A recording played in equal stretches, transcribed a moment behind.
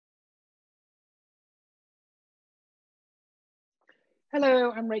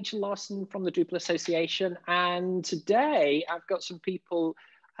Hello, I'm Rachel Lawson from the Drupal Association, and today I've got some people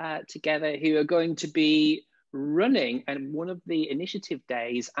together who are going to be running one of the initiative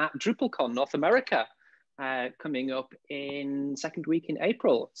days at DrupalCon North America coming up in second week in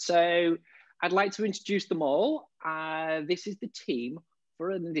April. So I'd like to introduce them all. This is the team for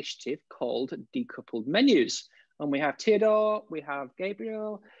an initiative called Decoupled Menus. And we have Theo, we have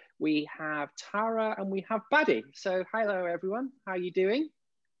Gabriel, we have Tara, and we have Baddý. So hello, everyone. How are you doing?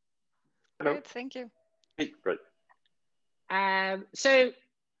 Hello. Good, thank you. Hey, great. So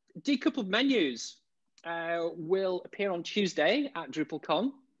Decoupled Menus will appear on Tuesday at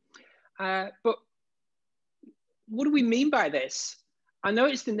DrupalCon. But what do we mean by this? I know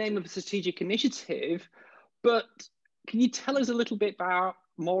it's the name of a strategic initiative, but can you tell us a little bit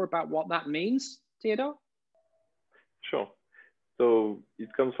more about what that means, Theo? Sure. So it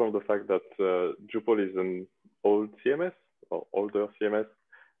comes from the fact that Drupal is an old CMS or older CMS,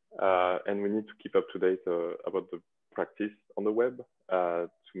 and we need to keep up to date about the practice on the web to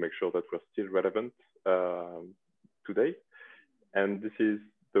make sure that we're still relevant today. And this is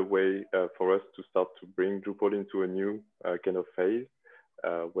the way for us to start to bring Drupal into a new kind of phase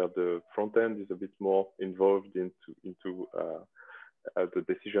where the front end is a bit more involved into the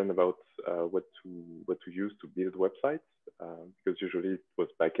decision about what to use to build websites, because usually it was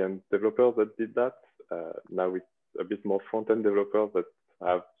backend developers that did that. Now it's a bit more front-end developers that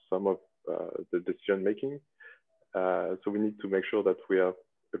have some of the decision making. So we need to make sure that we are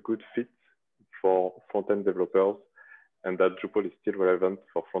a good fit for front-end developers, and that Drupal is still relevant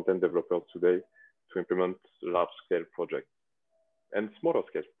for front-end developers today to implement large-scale projects and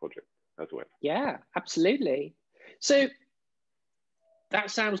smaller-scale projects as well. Yeah, absolutely. So that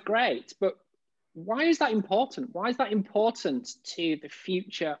sounds great, but why is that important? Why is that important to the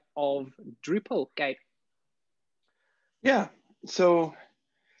future of Drupal, Gabe? Yeah, so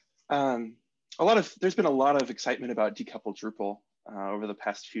there's been a lot of excitement about decoupled Drupal over the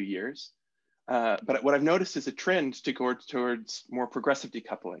past few years. But what I've noticed is a trend to go towards more progressive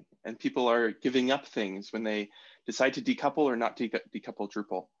decoupling, and people are giving up things when they decide to decouple or not decouple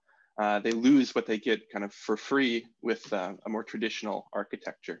Drupal. They lose what they get kind of for free with a more traditional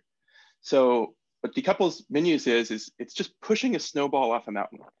architecture. So what Decoupled Menus is it's just pushing a snowball off a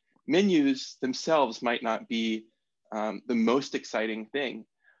mountain. Menus themselves might not be the most exciting thing,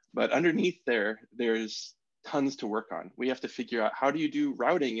 but underneath there's tons to work on. We have to figure out, how do you do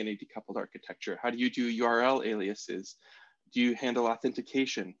routing in a decoupled architecture? How do you do URL aliases? Do you handle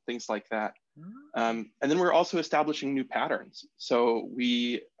authentication? Things like that. And then we're also establishing new patterns. So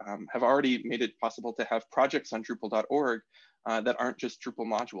we have already made it possible to have projects on Drupal.org that aren't just Drupal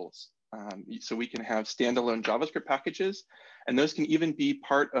modules. So we can have standalone JavaScript packages, and those can even be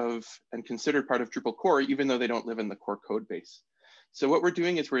part of and considered part of Drupal core, even though they don't live in the core code base. So what we're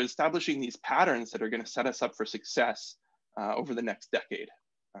doing is we're establishing these patterns that are going to set us up for success over the next decade.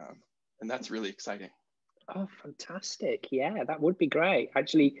 And that's really exciting. Oh, fantastic. Yeah, that would be great,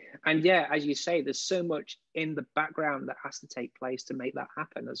 actually. And yeah, as you say, there's so much in the background that has to take place to make that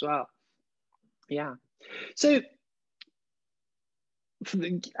happen as well. Yeah. So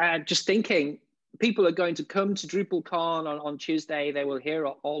just thinking, people are going to come to DrupalCon on Tuesday. They will hear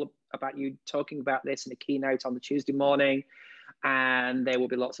all about you talking about this in a keynote on the Tuesday morning. And there will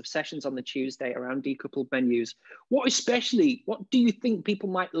be lots of sessions on the Tuesday around decoupled menus. What do you think people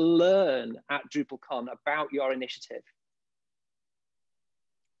might learn at DrupalCon about your initiative?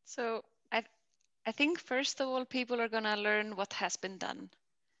 So I think first of all, people are gonna learn what has been done.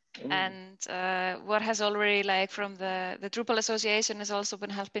 And what has already, like, from the Drupal Association has also been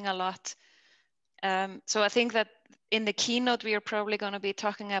helping a lot. So I think that in the keynote, we are probably going to be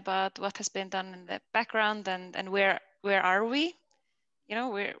talking about what has been done in the background and where are we? You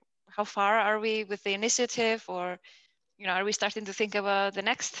know, how far are we with the initiative, or, you know, are we starting to think about the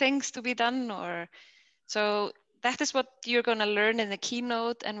next things to be done? Or so that is what you're going to learn in the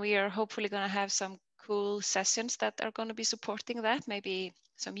keynote, and we are hopefully going to have some cool sessions that are going to be supporting that, maybe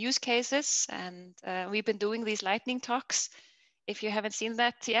some use cases. And we've been doing these lightning talks. If you haven't seen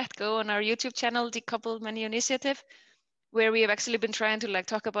that yet, go on our YouTube channel, Decoupled Menu Initiative, where we have actually been trying to, like,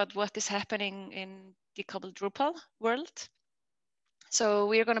 talk about what is happening in decoupled Drupal world. So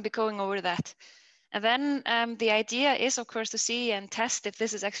we are going to be going over that. And then the idea is, of course, to see and test if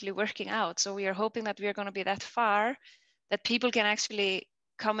this is actually working out. So we are hoping that we are going to be that far that people can actually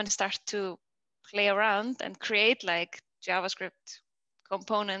come and start to play around and create, like, JavaScript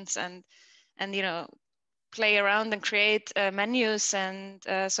components and you know, play around and create menus. And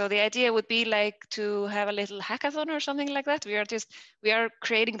so the idea would be, like, to have a little hackathon or something like that. We are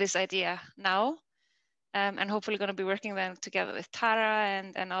creating this idea now. and hopefully going to be working then together with Tara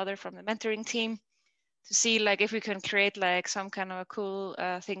and other from the mentoring team to see like if we can create like some kind of cool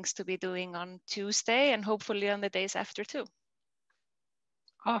things to be doing on Tuesday and hopefully on the days after too.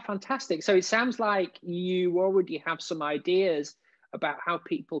 Oh, fantastic. So it sounds like you already have some ideas about how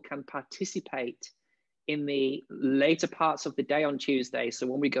people can participate in the later parts of the day on Tuesday. So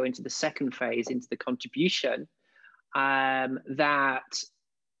when we go into the second phase, into the contribution, that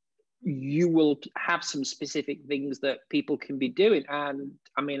you will have some specific things that people can be doing. And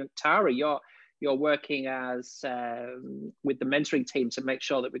I mean, Tara, you're working as with the mentoring team to make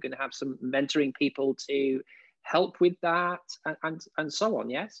sure that we're going to have some mentoring people to help with that and so on,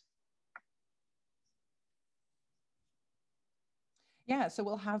 yes? Yeah, so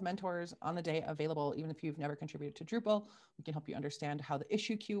we'll have mentors on the day available, even if you've never contributed to Drupal. We can help you understand how the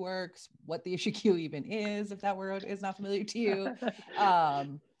issue queue works, what the issue queue even is, if that word is not familiar to you.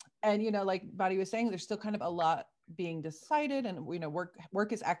 And, you know, like Baddý was saying, there's still kind of a lot being decided and, you know,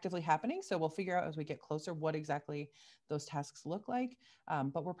 work is actively happening. So we'll figure out as we get closer what exactly those tasks look like.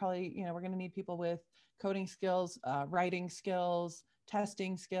 But we're probably, you know, we're going to need people with coding skills, writing skills,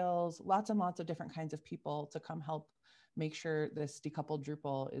 testing skills, lots and lots of different kinds of people to come help make sure this decoupled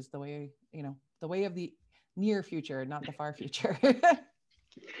Drupal is the way, you know, the way of the near future, not the far future.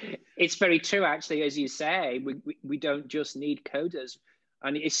 It's very true, actually, as you say, we don't just need coders,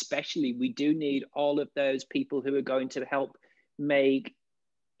 and especially we do need all of those people who are going to help make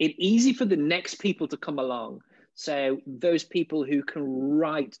it easy for the next people to come along. So those people who can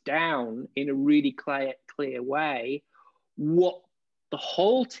write down in a really clear way what the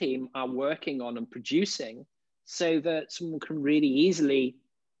whole team are working on and producing, so that someone can really easily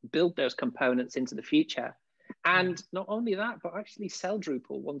build those components into the future. And not only that, but actually sell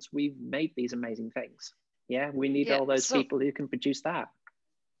Drupal once we've made these amazing things. Yeah, we need all those people who can produce that.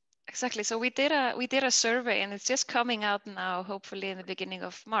 Exactly. So we did a survey, and it's just coming out now, hopefully in the beginning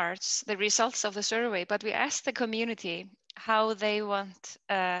of March, the results of the survey. But we asked the community how they want,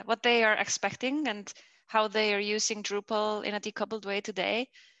 what they are expecting and how they are using Drupal in a decoupled way today.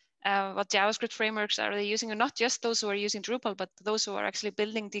 What JavaScript frameworks are they using, and not just those who are using Drupal, but those who are actually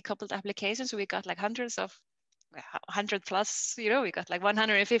building decoupled applications. So we got like 100 plus, you know, we got like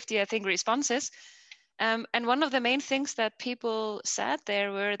 150, I think, responses. And one of the main things that people said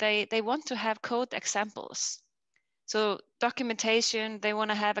there were they want to have code examples. So documentation, they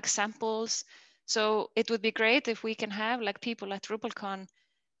want to have examples. So it would be great if we can have like people at DrupalCon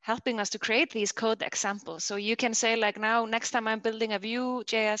helping us to create these code examples. So you can say like, now, next time I'm building a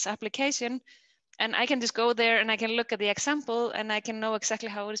Vue.js application, and I can just go there and I can look at the example and I can know exactly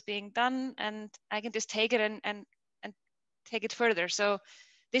how it is being done, and I can just take it and take it further. So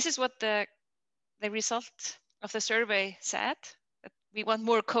this is what the result of the survey said, that we want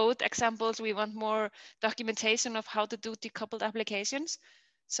more code examples, we want more documentation of how to do decoupled applications.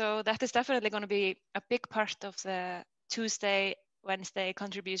 So that is definitely going to be a big part of the Tuesday, Wednesday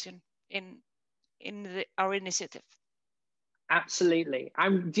contribution in our initiative. Absolutely.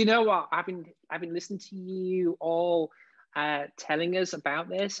 Do you know what? I've been listening to you all telling us about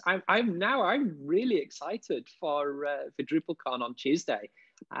this. I'm really excited for DrupalCon on Tuesday.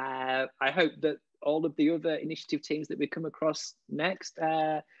 I hope that all of the other initiative teams that we come across next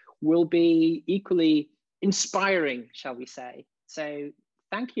will be equally inspiring, shall we say. So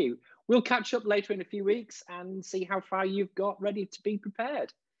thank you. We'll catch up later in a few weeks and see how far you've got ready to be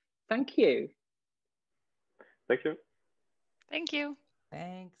prepared. Thank you. Thank you. Thank you.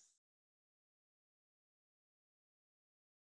 Thanks.